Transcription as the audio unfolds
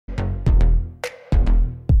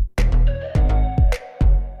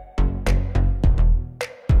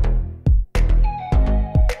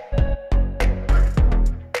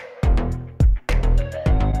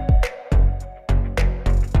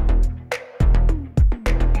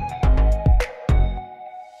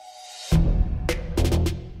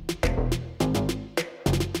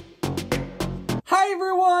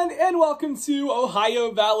and welcome to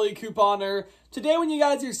Ohio Valley Couponer. Today when you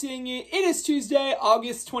guys are seeing it, it is Tuesday,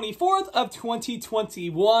 August 24th of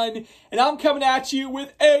 2021, and I'm coming at you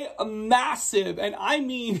with a massive, and I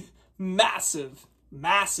mean massive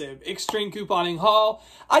extreme couponing haul.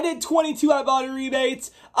 I did 22 Ibotta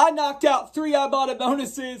rebates. I knocked out 3 Ibotta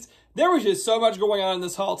bonuses. There was just so much going on in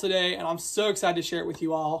this haul today, and I'm so excited to share it with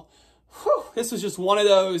you all. Whew, this was just one of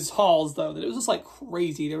those hauls, though, that it was just like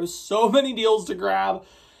crazy. There was so many deals to grab.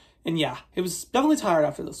 And yeah, it was definitely tired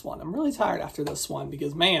after this one. I'm really tired after this one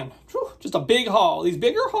because, man, whew, just a big haul. These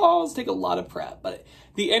bigger hauls take a lot of prep. But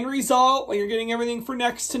the end result, when you're getting everything for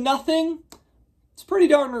next to nothing, it's pretty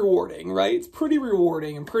darn rewarding, right? It's pretty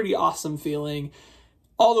rewarding and pretty awesome feeling.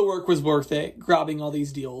 All the work was worth it, grabbing all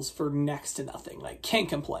these deals for next to nothing. Like, can't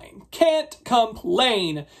complain. Can't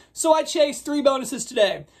complain. So I chased 3 bonuses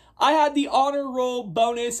today. I had the honor roll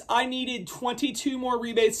bonus. I needed 22 more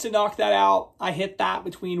rebates to knock that out. I hit that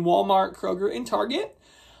between Walmart, Kroger, and Target.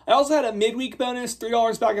 I also had a midweek bonus,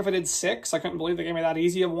 $3 back if I did 6. I couldn't believe they gave me that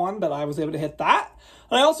easy of one, but I was able to hit that.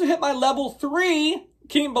 And I also hit my level 3.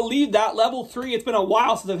 Can't believe that. Level 3. It's been a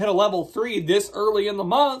while since I've hit a level 3 this early in the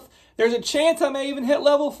month. There's a chance I may even hit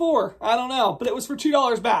level 4. I don't know, but it was for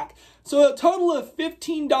 $2 back. So a total of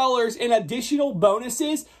 $15 in additional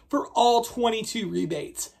bonuses for all 22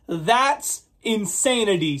 rebates. That's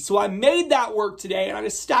insanity. So I made that work today, and I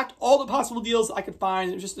just stacked all the possible deals I could find.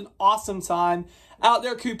 It was just an awesome time out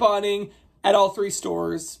there couponing at all 3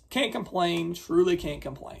 stores. Can't complain. Truly can't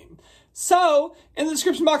complain. So, in the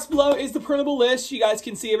description box below is the printable list. You guys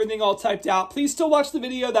can see everything all typed out. Please still watch the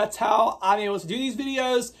video. That's how I'm able to do these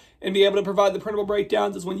videos and be able to provide the printable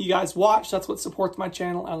breakdowns is when you guys watch. That's what supports my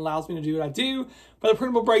channel and allows me to do what I do. But the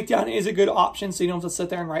printable breakdown is a good option, so you don't have to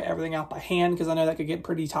sit there and write everything out by hand, because I know that could get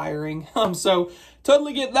pretty tiring. So,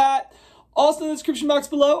 totally get that. Also in the description box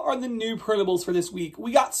below are the new printables for this week.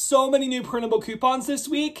 We got so many new printable coupons this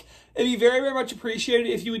week. It'd be very, very much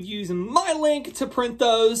appreciated if you would use my link to print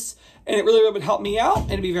those, and it really would help me out,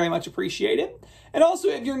 and it'd be very much appreciated. And also,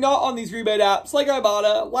 if you're not on these rebate apps like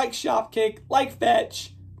Ibotta, like Shopkick, like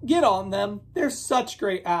Fetch, get on them. They're such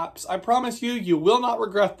great apps. I promise you, you will not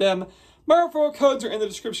regret them. My referral codes are in the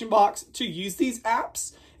description box to use these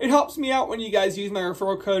apps. It helps me out when you guys use my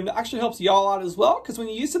referral code, and it actually helps y'all out as well, because when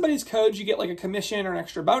you use somebody's code, you get like a commission or an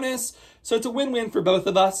extra bonus. So it's a win-win for both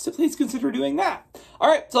of us, so please consider doing that. All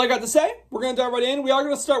right, that's all I got to say. We're going to dive right in. We are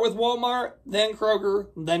going to start with Walmart, then Kroger,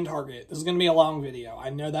 then Target. This is going to be a long video. I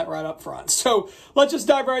know that right up front. So let's just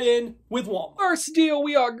dive right in with Walmart. First deal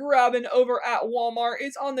we are grabbing over at Walmart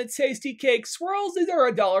is on the Tasty Cake Swirls. These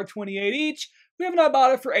are $1.28 each. We have an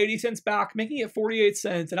Ibotta for 80 cents back, making it 48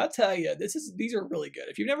 cents. And I tell you, these are really good.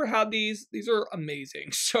 If you've never had these are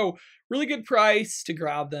amazing. So really good price to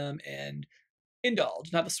grab them and indulge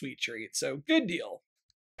and have a sweet treat. So good deal.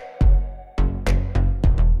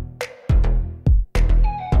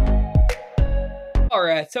 All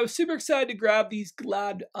right, so super excited to grab these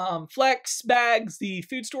Glad Flex bags, the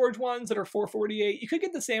food storage ones that are $4.48. You could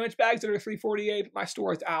get the sandwich bags that are $3.48, but my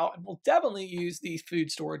store is out, and we'll definitely use these food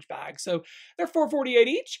storage bags. So they're $4.48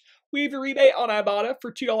 each. We have a rebate on Ibotta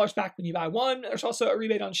for $2 back when you buy one. There's also a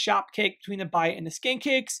rebate on Shopkick between the Bite and the Skin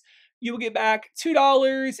Kicks. You will get back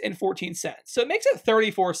 $2.14. So it makes it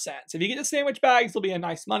 34 cents. If you get the sandwich bags, it'll be a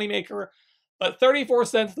nice moneymaker. But 34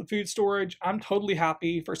 cents for food storage, I'm totally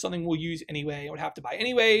happy for something we'll use anyway. I would have to buy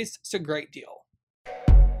anyways. It's a great deal.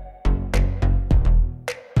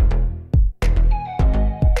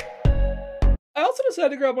 I also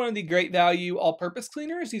decided to grab one of the Great Value all-purpose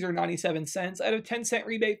cleaners. These are 97 cents. I had a 10-cent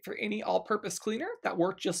rebate for any all-purpose cleaner. That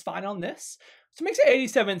worked just fine on this. So it makes it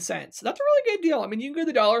 87 cents. So that's a really good deal. I mean, you can go to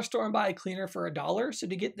the dollar store and buy a cleaner for $1. So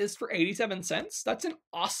to get this for 87 cents, that's an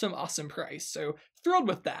awesome, awesome price. So thrilled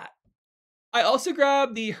with that. I also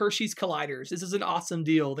grabbed the Hershey's Colliders. This is an awesome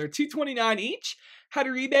deal. They're $2.29 each. Had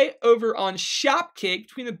a rebate over on Shopkick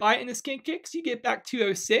between the Bite and the Skin Kicks. You get back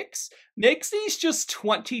 $2.06. Makes these just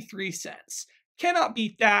 23 cents. Cannot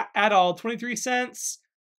beat that at all. 23 cents.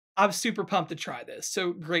 I'm super pumped to try this.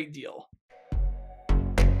 So great deal.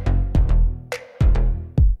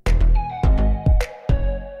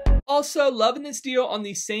 Also, loving this deal on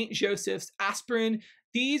the St. Joseph's aspirin.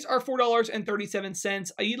 These are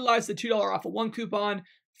 $4.37. I utilized the $2 off of one coupon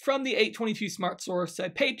from the 822 Smart Source. So I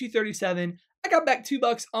paid $2.37. I got back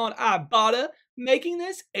 $2 on Ibotta, making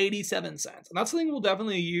this 87 cents. And that's something we'll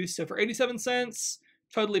definitely use. So for 87 cents,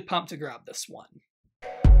 totally pumped to grab this one.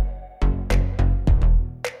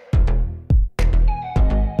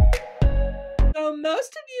 So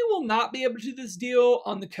most of you will not be able to do this deal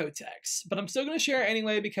on the Kotex, but I'm still going to share it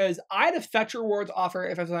anyway because I had a Fetch Rewards offer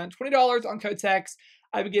if I spent $20 on Kotex.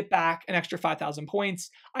 I would get back an extra 5,000 points.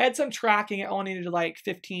 I had some tracking. I only needed like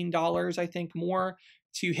 $15, I think, more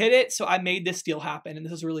to hit it. So I made this deal happen, and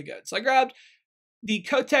this is really good. So I grabbed the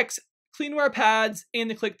Kotex cleanwear pads and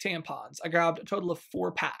the Click tampons. I grabbed a total of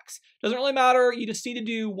 4 packs. Doesn't really matter. You just need to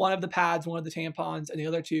do one of the pads, one of the tampons, and the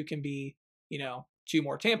other 2 can be, 2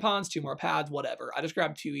 more tampons, 2 more pads, whatever. I just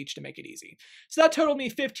grabbed 2 each to make it easy. So that totaled me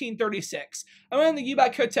 $15.36. I went on the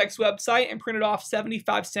UBuyKotex website and printed off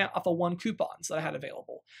 75¢ off of 1 coupons that I had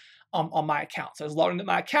available on my account. So I was logged into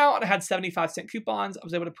my account and I had 75¢ coupons. I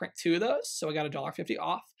was able to print 2 of those, so I got $1.50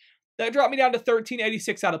 off. That dropped me down to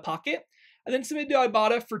 $13.86 out of pocket. I then submitted to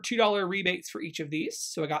Ibotta for $2 rebates for each of these,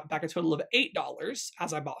 so I got back a total of $8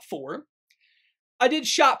 as I bought 4. I did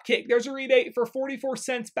Shopkick. There's a rebate for 44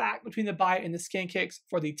 cents back between the buy and the scan kicks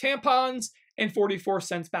for the tampons and 44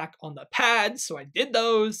 cents back on the pads, so I did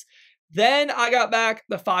those. Then I got back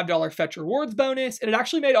the $5 Fetch Rewards bonus, and it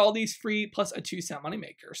actually made all these free plus a 2-cent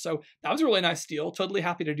moneymaker, so that was a really nice deal. Totally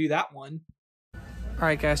happy to do that one.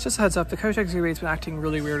 Alright guys, just a heads up, the Kotex rebate's been acting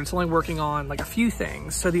really weird. It's only working on like a few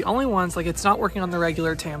things. So the only ones, like it's not working on the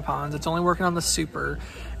regular tampons, it's only working on the super.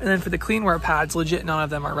 And then for the cleanwear pads, legit none of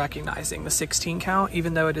them are recognizing the 16 count,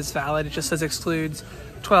 even though it is valid. It just says excludes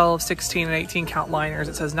 12, 16, and 18 count liners.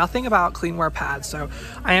 It says nothing about cleanwear pads. So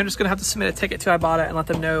I am just gonna have to submit a ticket to Ibotta and let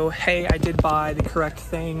them know, hey, I did buy the correct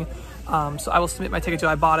thing. So I will submit my ticket to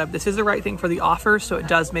Ibotta. This is the right thing for the offer, so it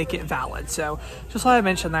does make it valid. So just thought I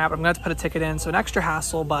mentioned that, but I'm gonna have to put a ticket in, so an extra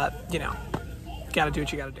hassle, but gotta do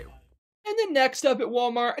what you gotta do. And then next up at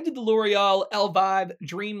Walmart, I did the L'Oreal Elvive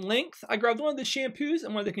Dream Length. I grabbed one of the shampoos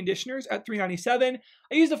and one of the conditioners at $3.97.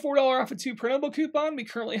 I used a $4 off of 2 printable coupon we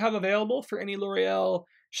currently have available for any L'Oreal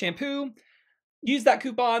shampoo. Use that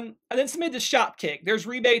coupon, and then submit to Shopkick. There's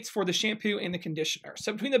rebates for the shampoo and the conditioner.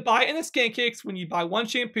 So between the buy and the scan kicks, when you buy 1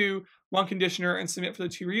 shampoo, 1 conditioner, and submit for the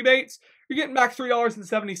 2 rebates, you're getting back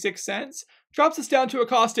 $3.76. Drops us down to a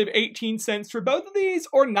cost of 18 cents for both of these,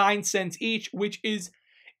 or 9 cents each, which is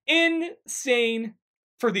insane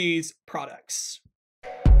for these products.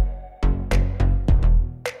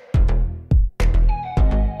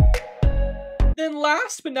 Then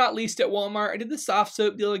last but not least at Walmart, I did the soft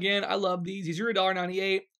soap deal again. I love these. These are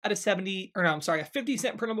 $1.98 at a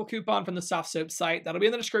 50-cent printable coupon from the soft soap site. That'll be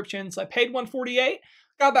in the description. So I paid $1.48,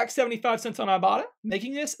 got back 75 cents on Ibotta,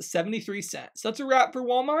 making this 73 cents. That's a wrap for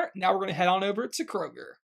Walmart. Now we're going to head on over to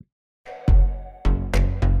Kroger.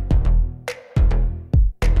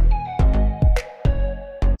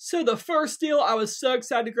 So the first deal I was so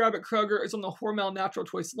excited to grab at Kroger is on the Hormel Natural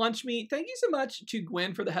Choice Lunch Meat. Thank you so much to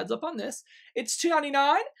Gwen for the heads up on this. It's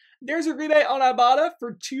 $2.99. There's a rebate on Ibotta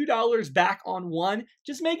for $2 back on 1,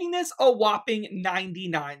 just making this a whopping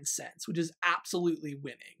 99 cents, which is absolutely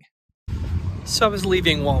winning. So I was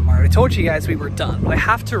leaving Walmart. I told you guys we were done, but I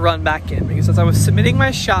have to run back in because as I was submitting my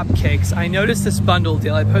Shopkicks, I noticed this bundle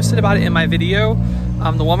deal. I posted about it in my video,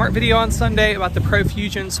 the Walmart video on Sunday about the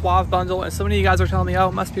Profusion Suave bundle, and so many of you guys are telling me, oh,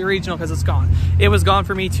 it must be regional because it's gone. It was gone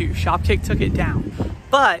for me too. Shopkick took it down.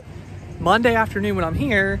 But Monday afternoon when I'm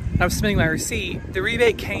here, and I was submitting my receipt, the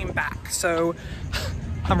rebate came back. So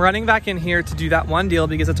I'm running back in here to do that one deal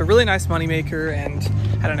because it's a really nice moneymaker, and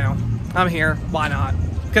I don't know, I'm here, why not?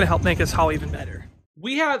 Gonna help make this haul even better.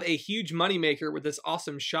 We have a huge moneymaker with this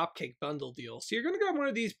awesome Shopkick bundle deal. So you're gonna grab one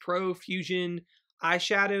of these Profusion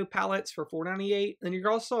eyeshadow palettes for $4.98. Then you're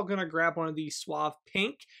also gonna grab one of these Suave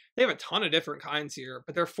Pink. They have a ton of different kinds here,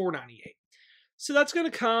 but they're $4.98. So that's gonna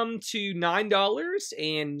come to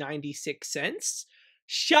 $9.96.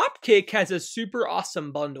 Shopkick has a super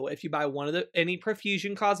awesome bundle. If you buy any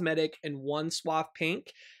Profusion cosmetic and 1 Suave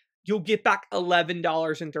Pink, you'll get back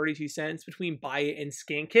 $11.32 between buy it and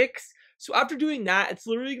scan kicks. So after doing that, it's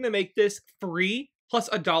literally going to make this free plus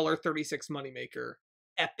a $1.36 moneymaker.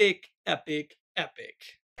 Epic, epic,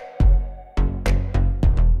 epic.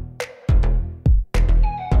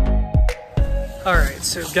 All right,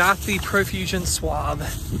 so got the Profusion Suave.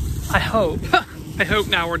 I hope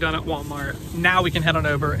now we're done at Walmart. Now we can head on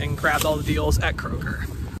over and grab all the deals at Kroger.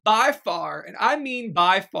 By far, and I mean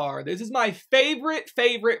by far, this is my favorite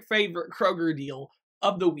Kroger deal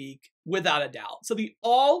of the week, without a doubt. So the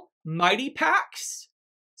all Mighty packs,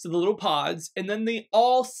 so the little pods, and then the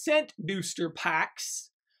all Scent Booster packs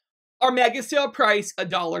are mega sale price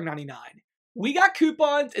 $1.99. We got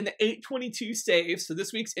coupons in the 822 save, so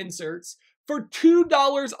this week's inserts, for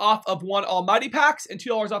 $2 off of 1 Almighty packs and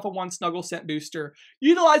 $2 off of 1 Snuggle Scent Booster.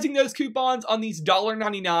 Utilizing those coupons on these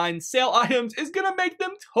 $1.99 sale items is going to make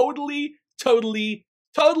them totally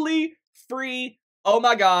free. Oh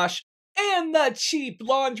my gosh. And the cheap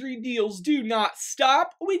laundry deals do not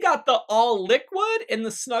stop. We got the all liquid and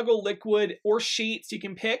the Snuggle liquid or sheets you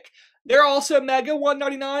can pick. They're also mega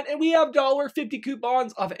 $1.99, and we have $1.50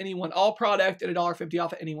 coupons off of any one all product and $1.50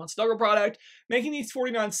 off of any one Snuggle product, making these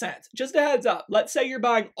 49 cents. Just a heads up, let's say you're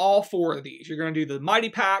buying all 4 of these. You're going to do the Mighty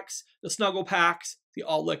Packs, the Snuggle Packs, the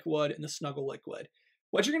All Liquid, and the Snuggle Liquid.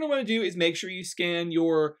 What you're going to want to do is make sure you scan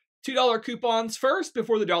your $2 coupons first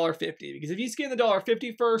before the $1.50, because if you scan the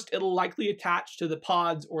 $1.50 first, it'll likely attach to the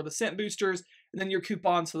pods or the scent boosters, and then your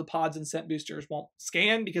coupons for the pods and scent boosters won't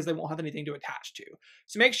scan because they won't have anything to attach to.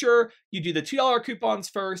 So make sure you do the $2 coupons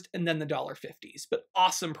first and then the $1.50s. But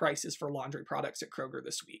awesome prices for laundry products at Kroger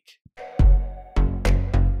this week.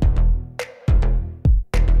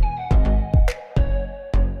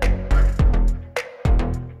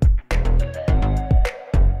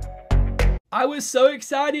 I was so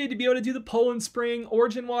excited to be able to do the Poland Spring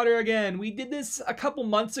Origin water again. We did this a couple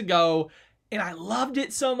months ago, and I loved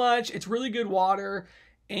it so much. It's really good water,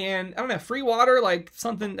 and I don't know, free water, like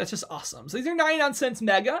something that's just awesome. So these are 99 cents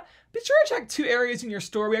mega. Be sure to check 2 areas in your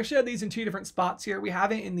store. We actually have these in 2 different spots here. We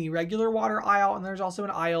have it in the regular water aisle, and there's also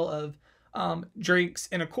an aisle of drinks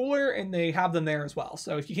in a cooler, and they have them there as well.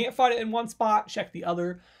 So if you can't find it in one spot, check the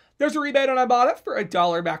other. There's a rebate on Ibotta for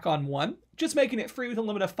 $1 back on 1, just making it free with a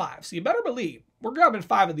limit of 5. So you better believe we're grabbing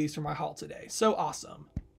 5 of these for my haul today. So awesome.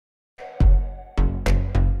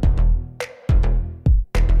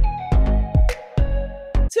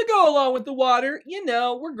 To go along with the water, you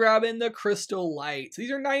know, we're grabbing the Crystal Lights.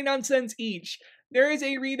 These are 99 cents each. There is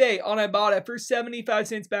a rebate on Ibotta for 75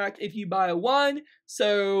 cents back if you buy 1.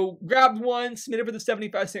 So grab 1, submit it for the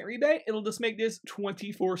 75-cent rebate. It'll just make this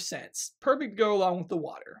 24 cents. Perfect to go along with the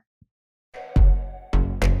water.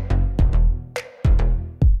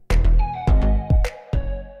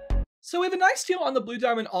 So we have a nice deal on the Blue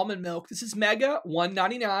Diamond Almond Milk. This is mega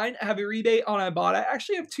 $1.99. I have a rebate on Ibotta. I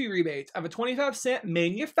actually have 2 rebates. I have a 25-cent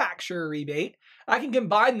manufacturer rebate. I can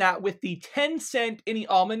combine that with the 10-cent any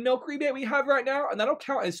almond milk rebate we have right now, and that'll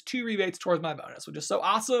count as 2 rebates towards my bonus, which is so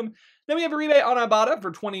awesome. Then we have a rebate on Ibotta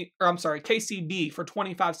for KCB for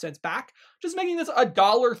 25 cents back, just making this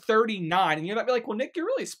 $1.39. And you might be like, well, Nick, you're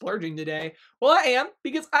really splurging today. Well, I am,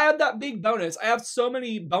 because I have that big bonus. I have so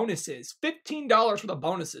many bonuses, $15 worth of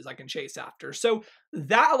bonuses I can chase after. So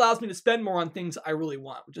that allows me to spend more on things I really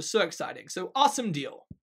want, which is so exciting. So awesome deal.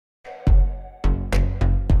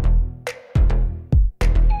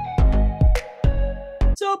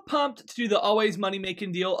 So pumped to do the always money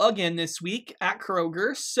making deal again this week at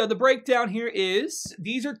Kroger. So the breakdown here is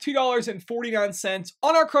these are $2.49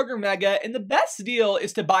 on our Kroger Mega, and the best deal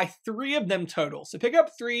is to buy 3 of them total. So pick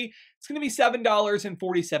up 3, it's going to be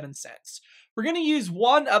 $7.47. We're going to use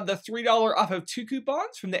 1 of the $3 off of 2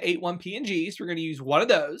 coupons from the 81 P&Gs. We're going to use 1 of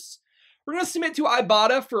those. We're going to submit to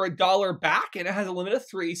Ibotta for $1 back, and it has a limit of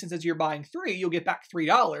 3. Since as you're buying 3, you'll get back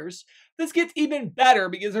 $3. This gets even better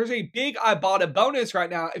because there's a big Ibotta bonus right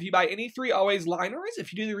now. If you buy any 3 Always liners,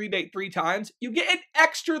 if you do the rebate 3 times, you get an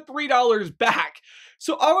extra $3 back.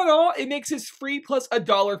 So all in all, it makes this free plus a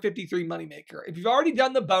 $1.53 moneymaker. If you've already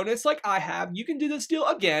done the bonus like I have, you can do this deal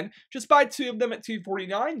again. Just buy 2 of them at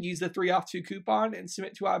 $2.49, use the 3 off 2 coupon, and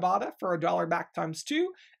submit to Ibotta for $1 back times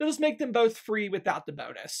 2. It'll just make them both free without the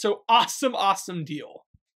bonus. So awesome, awesome deal.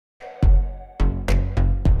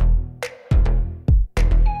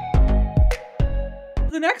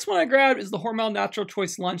 The next one I grabbed is the Hormel Natural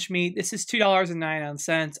Choice Lunch Meat. This is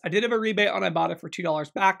 $2.99. I did have a rebate on Ibotta for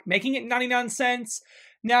 $2 back, making it 99 cents.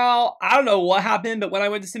 Now, I don't know what happened, but when I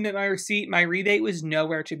went to submit my receipt, my rebate was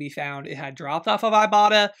nowhere to be found. It had dropped off of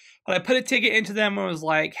Ibotta, but I put a ticket into them and was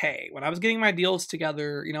like, hey, when I was getting my deals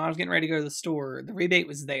together, you know, I was getting ready to go to the store, the rebate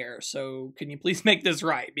was there. So can you please make this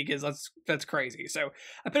right? Because that's crazy. So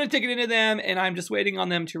I put a ticket into them, and I'm just waiting on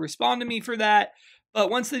them to respond to me for that. But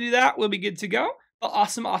once they do that, we'll be good to go. But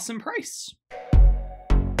awesome, awesome price.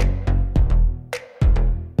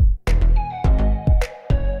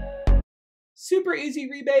 Super easy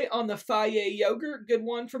rebate on the Faye yogurt. Good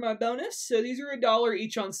one for my bonus. So these are $1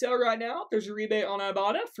 each on sale right now. There's a rebate on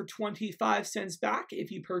Ibotta for 25 cents back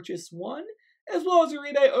if you purchase 1, as well as a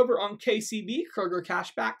rebate over on KCB, Kroger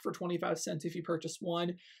Cashback, for 25 cents if you purchase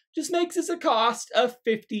 1. Just makes this a cost of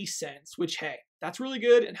 50 cents, which, hey, that's really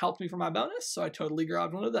good and helped me for my bonus, so I totally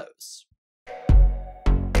grabbed 1 of those.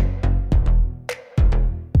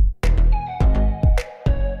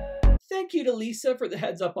 Thank you to Lisa for the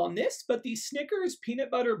heads up on this, but the Snickers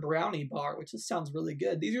Peanut Butter Brownie Bar, which just sounds really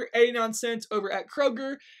good. These are 89 cents over at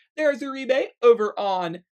Kroger. There's a rebate over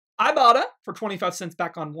on Ibotta for 25 cents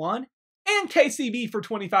back on 1, and KCB for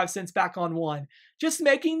 25 cents back on 1. Just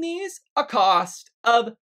making these a cost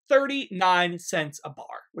of 39 cents a bar,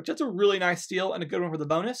 which is a really nice deal and a good one for the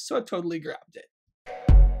bonus, so I totally grabbed it.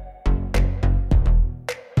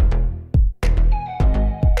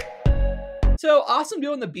 So awesome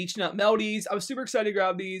deal on the beech nut melties. I was super excited to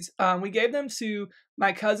grab these. We gave them to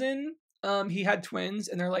my cousin. He had twins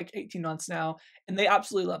and they're like 18 months now and they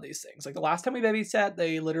absolutely love these things. Like the last time we babysat,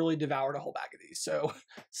 they literally devoured a whole bag of these. So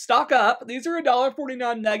stock up. These are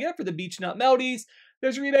 $1.49 mega for the beech nut melties.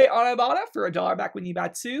 There's a rebate on Ibotta for $1 back when you buy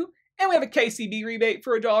 2. And we have a KCB rebate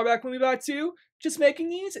for $1 back when we buy 2. Just making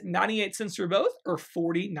these 98 cents for both or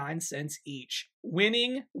 49 cents each.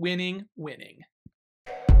 Winning, winning, winning.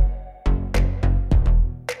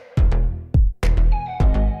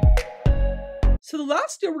 So the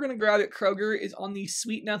last deal we're going to grab at Kroger is on the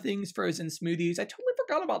Sweet Nothings frozen smoothies. I totally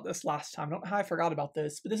forgot about this last time. I don't know how I forgot about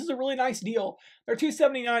this, but this is a really nice deal. They're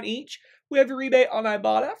 $2.79 each. We have a rebate on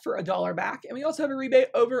Ibotta for $1 back, and we also have a rebate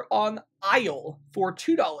over on Aisle for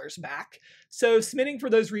 $2 back. So submitting for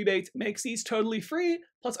those rebates makes these totally free,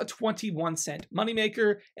 plus a 21-cent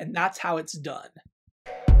moneymaker, and that's how it's done.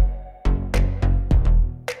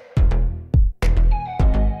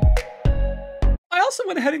 I also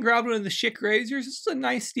went ahead and grabbed one of the Schick razors. This is a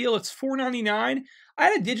nice deal. It's $4.99. I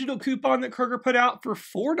had a digital coupon that Kroger put out for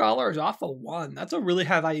 $4 off of one. That's a really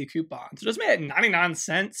high value coupon. So just made it 99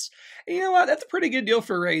 cents. And you know what? That's a pretty good deal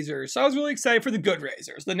for razors. So I was really excited for the good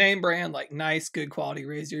razors, the name brand, like nice, good quality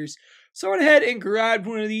razors. So I went ahead and grabbed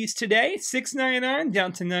one of these today, $6.99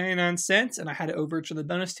 down to 99 cents. And I had an overage on the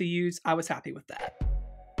bonus to use. I was happy with that.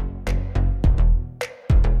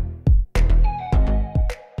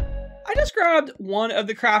 I just grabbed one of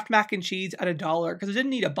the Kraft mac and cheese at $1 because I didn't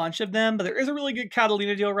need a bunch of them, but there is a really good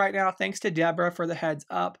Catalina deal right now. Thanks to Deborah for the heads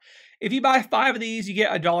up. If you buy 5 of these, you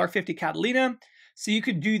get $1.50 Catalina. So you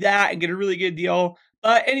could do that and get a really good deal.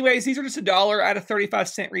 But anyways, these are just $1 at a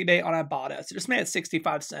 35-cent rebate on Ibotta. So just made it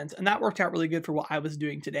 65 cents. And that worked out really good for what I was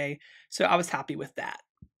doing today. So I was happy with that.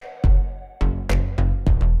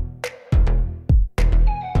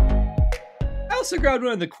 I also grabbed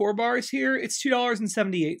one of the core bars here. It's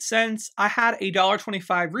 $2.78. I had a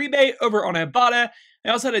 $1.25 rebate over on Ibotta. I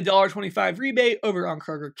also had a $1.25 rebate over on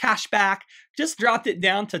Kroger Cashback. Just dropped it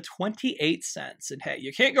down to 28 cents. And hey,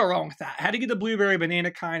 you can't go wrong with that. I had to get the blueberry banana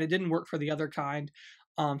kind. It didn't work for the other kind.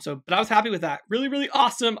 But I was happy with that. Really, really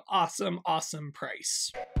awesome, awesome, awesome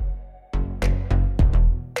price.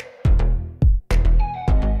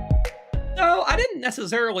 So I didn't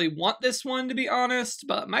necessarily want this one, to be honest,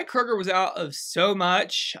 but my Kroger was out of so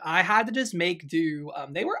much, I had to just make do.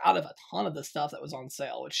 They were out of a ton of the stuff that was on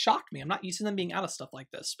sale, which shocked me. I'm not used to them being out of stuff like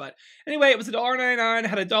this. But anyway, it was $1.99. I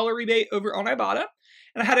had a $1 rebate over on Ibotta,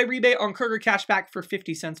 and I had a rebate on Kroger Cashback for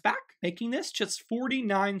 50 cents back, making this just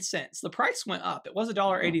 49 cents. The price went up. It was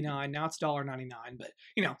 $1.89. Now it's $1.99, but,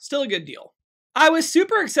 you know, still a good deal. I was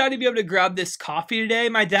super excited to be able to grab this coffee today.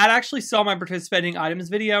 My dad actually saw my participating items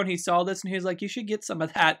video and he saw this and he was like, you should get some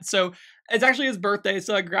of that. So it's actually his birthday.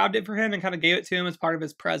 So I grabbed it for him and kind of gave it to him as part of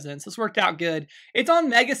his present. So this worked out good. It's on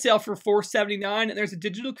mega sale for $4.79 and there's a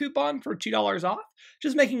digital coupon for $2 off,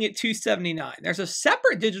 just making it $2.79. There's a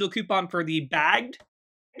separate digital coupon for the bagged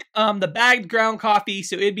ground coffee.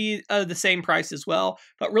 So it'd be the same price as well,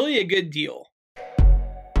 but really a good deal.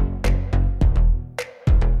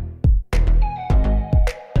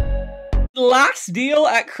 Last deal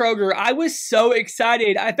at Kroger, I was so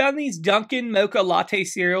excited. I found these Dunkin' Mocha Latte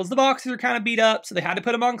cereals. The boxes are kind of beat up, so they had to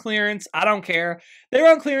put them on clearance. I don't care. They were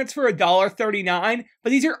on clearance for $1.39, but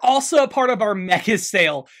these are also a part of our mega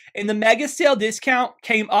sale. And the mega sale discount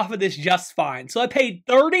came off of this just fine. So I paid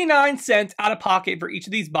 39 cents out of pocket for each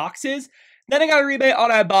of these boxes. Then I got a rebate on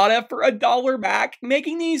Ibotta for $1 back,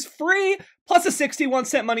 making these free, plus a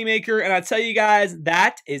 61-cent moneymaker. And I tell you guys,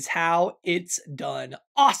 that is how it's done.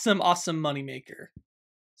 Awesome, awesome moneymaker.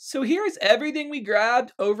 So here's everything we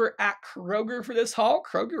grabbed over at Kroger for this haul.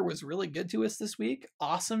 Kroger was really good to us this week.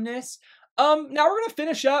 Awesomeness. Now we're going to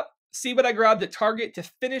finish up, see what I grabbed at Target to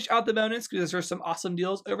finish out the bonus, because there's some awesome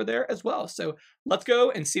deals over there as well. So let's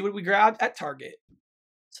go and see what we grabbed at Target.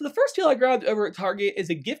 So the first deal I grabbed over at Target is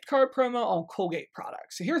a gift card promo on Colgate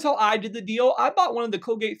products. So here's how I did the deal. I bought one of the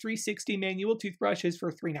Colgate 360 manual toothbrushes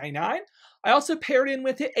for $3.99. I also paired in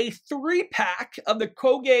with it a 3-pack of the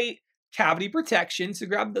Colgate cavity protection. So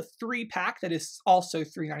grab the 3-pack that is also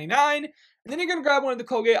 $3.99. And then you're going to grab one of the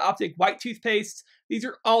Colgate Optic white toothpastes. These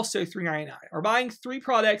are also $3.99. We're buying 3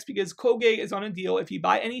 products because Colgate is on a deal. If you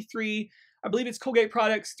buy any 3, I believe it's Colgate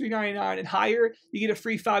products, $3.99 and higher, you get a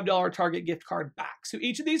free $5 Target gift card back. So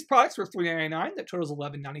each of these products were $3.99. That totals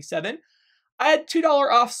 $11.97. I had $2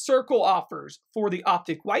 off circle offers for the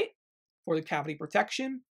Optic White, for the cavity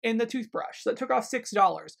protection, and the toothbrush. So that took off $6.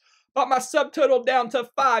 Bought my subtotal down to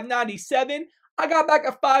 $5.97. I got back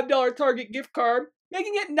a $5 Target gift card,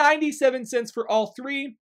 making it 97 cents for all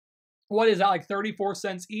 3. what is that, like 34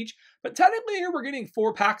 cents each? But technically here we're getting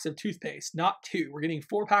 4 packs of toothpaste, not 2. We're getting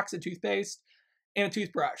 4 packs of toothpaste and a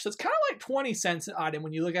toothbrush. So it's kind of like 20 cents an item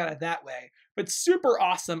when you look at it that way. But super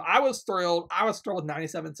awesome. I was thrilled. I was thrilled with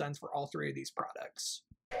 97 cents for all 3 of these products.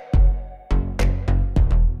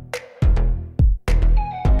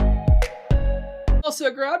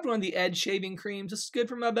 Also grabbed one of the Edge shaving creams. This is good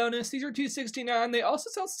for my bonus. These are $2.69. They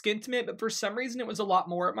also sell Skintimate, but for some reason it was a lot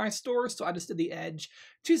more at my store, so I just did the Edge.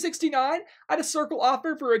 $2.69. I had a circle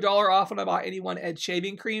offer for $1 off when I bought any one Edge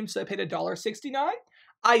shaving cream, so I paid $1.69.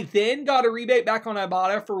 I then got a rebate back on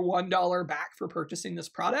Ibotta for $1 back for purchasing this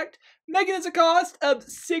product, making it a cost of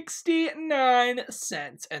 69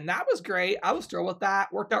 cents. And that was great. I was thrilled with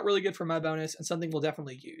that. Worked out really good for my bonus and something we'll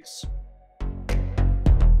definitely use.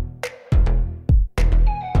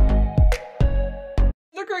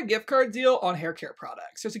 Great gift card deal on hair care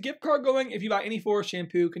products. There's a gift card going if you buy any 4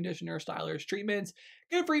 shampoo, conditioner, stylers, treatments,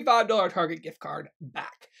 get a free $5 Target gift card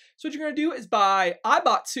back. So what you're going to do is I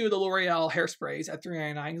bought 2 of the L'Oreal hairsprays at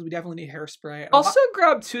 $3.99 because we definitely need hairspray. Also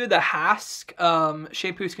grabbed 2 of the Hask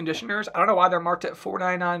shampoos, conditioners. I don't know why they're marked at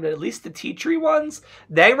 $4.99, but at least the tea tree ones,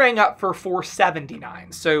 they rang up for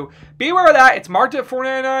 $4.79. So be aware of that. It's marked at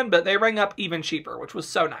 $4.99, but they rang up even cheaper, which was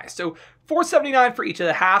so nice. So $4.79 for each of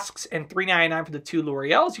the Hasks and $3.99 for the 2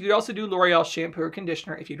 L'Oreals. You could also do L'Oreal shampoo or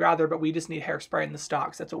conditioner if you'd rather, but we just need hairspray in the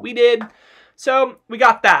stocks. That's what we did. So we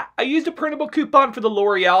got that. I used a printable coupon for the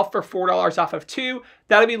L'Oreal for $4 off of 2.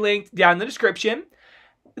 That'll be linked down in the description.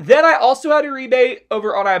 Then I also had a rebate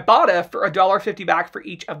over on Ibotta for $1.50 back for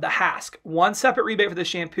each of the Hask. 1 separate rebate for the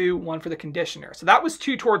shampoo, 1 for the conditioner. So that was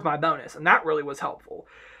 2 towards my bonus, and that really was helpful.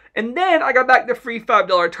 And then I got back the free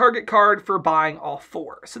 $5 Target card for buying all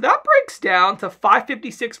 4. So that breaks down to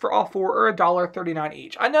 $5.56 for all 4 or $1.39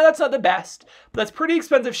 each. I know that's not the best, but that's pretty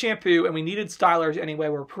expensive shampoo, and we needed stylers anyway.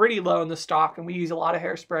 We're pretty low in the stock, and we use a lot of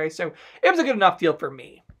hairspray, so it was a good enough deal for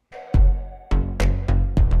me.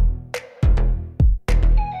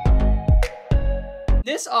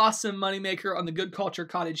 This awesome moneymaker on the Good Culture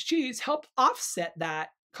cottage cheese helped offset that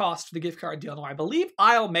cost for the gift card deal. Now, I believe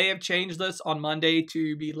Aisle may have changed this on Monday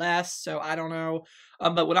to be less, so I don't know.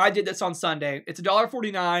 But when I did this on Sunday, it's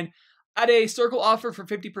 $1.49. I had a circle offer for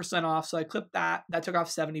 50% off, so I clipped that. That took off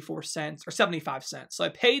 74 cents or 75 cents. So I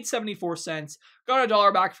paid 74 cents, got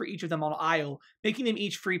 $1 back for each of them on Aisle, making them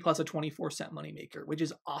each free plus a 24-cent moneymaker, which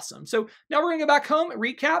is awesome. So now we're going to go back home,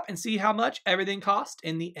 recap, and see how much everything cost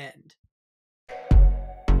in the end.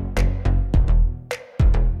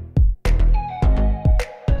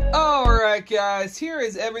 Alright guys, here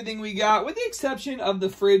is everything we got, with the exception of the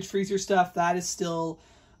fridge freezer stuff. That is still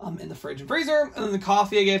in the fridge and freezer, and then the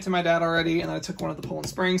coffee I gave to my dad already, and then I took one of the Poland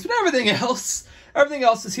Springs, but everything else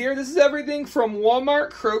is here. This is everything from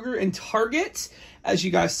Walmart, Kroger, and Target, as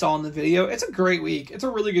you guys saw in the video. It's a great week. It's a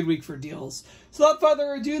really good week for deals. So without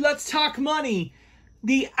further ado, let's talk money.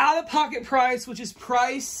 The out-of-pocket price, which is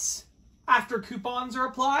price after coupons are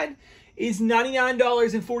applied, is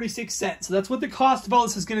 $99.46. So that's what the cost of all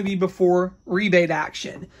this is going to be before rebate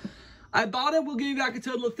action. Ibotta will give you back a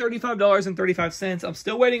total of $35.35. I'm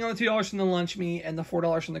still waiting on the $2 from the Lunch Meat and the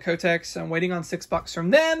 $4 from the Kotex. So I'm waiting on $6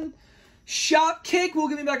 from them. Shopkick will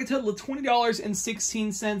give me back a total of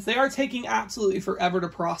 $20.16. They are taking absolutely forever to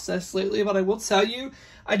process lately, but I will tell you,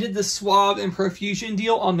 I did the Suave and Profusion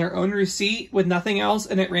deal on their own receipt with nothing else,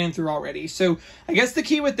 and it ran through already. So I guess the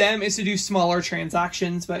key with them is to do smaller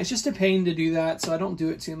transactions, but it's just a pain to do that, so I don't do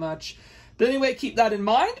it too much. But anyway, keep that in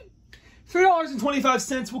mind.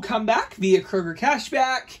 $3.25 will come back via Kroger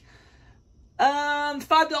Cashback.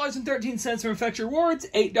 $5.13 from Fetch Rewards,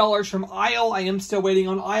 $8 from Aisle. I am still waiting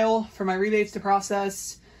on Aisle for my rebates to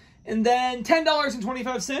process. And then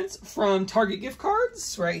 $10.25 from Target gift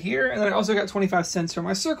cards right here. And then I also got 25 cents from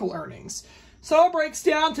my Circle earnings. So it breaks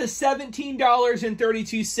down to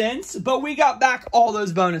 $17.32, but we got back all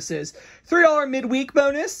those bonuses. $3 midweek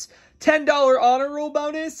bonus, $10 honor roll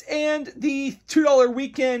bonus, and the $2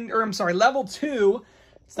 weekend, or I'm sorry, level 2.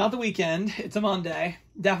 It's not the weekend, it's a Monday.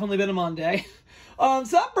 Definitely been a Monday. So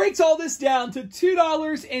that breaks all this down to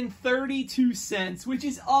 $2.32, which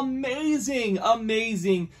is amazing,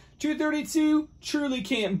 amazing. $2.32, truly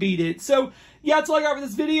can't beat it. So yeah, that's all I got for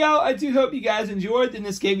this video. I do hope you guys enjoyed and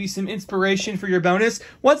this gave you some inspiration for your bonus.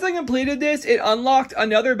 Once I completed this, it unlocked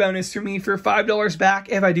another bonus for me for $5 back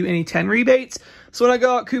if I do any 10 rebates. So when I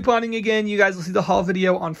go out couponing again, you guys will see the haul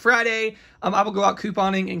video on Friday. I will go out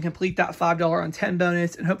couponing and complete that $5 on 10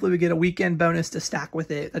 bonus, and hopefully we get a weekend bonus to stack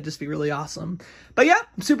with it. That'd just be really awesome. But yeah,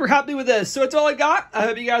 I'm super happy with this. So that's all I got. I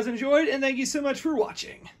hope you guys enjoyed, and thank you so much for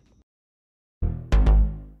watching.